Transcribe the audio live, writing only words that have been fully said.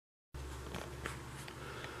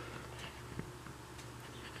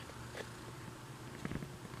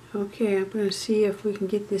Okay, I'm going to see if we can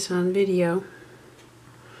get this on video.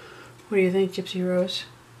 What do you think, Gypsy Rose?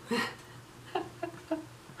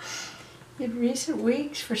 In recent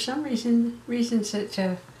weeks, for some reasons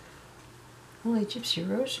that only Gypsy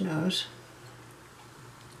Rose knows,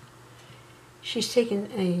 she's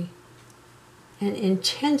taken an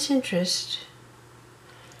intense interest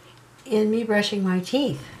in me brushing my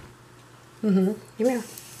teeth. Give me a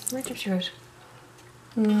Gypsy Rose.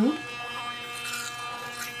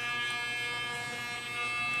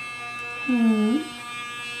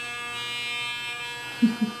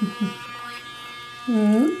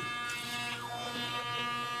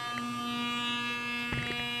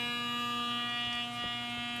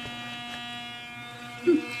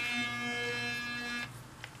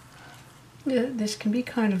 This can be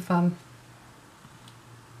kind of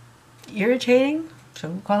irritating, so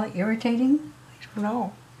we'll call it irritating. I don't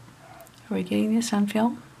know. Are we getting this on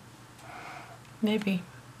film? Maybe.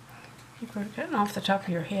 You're getting off the top of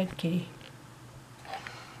your head, kitty.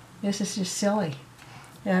 This is just silly.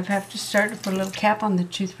 Yeah, I have to start to put a little cap on the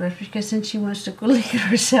toothbrush because then she wants to go lick it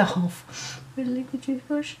herself. Lick the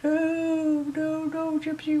toothbrush. No, no, no,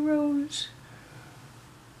 Gypsy Rose.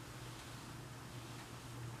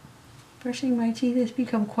 Brushing my teeth has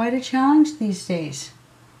become quite a challenge these days.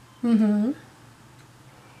 But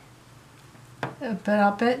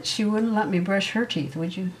I'll bet she wouldn't let me brush her teeth,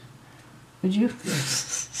 would you? Would you?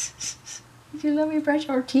 Would you let me brush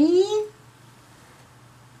her teeth?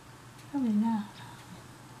 Probably not.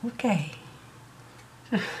 Okay.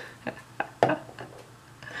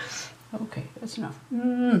 Okay, that's enough.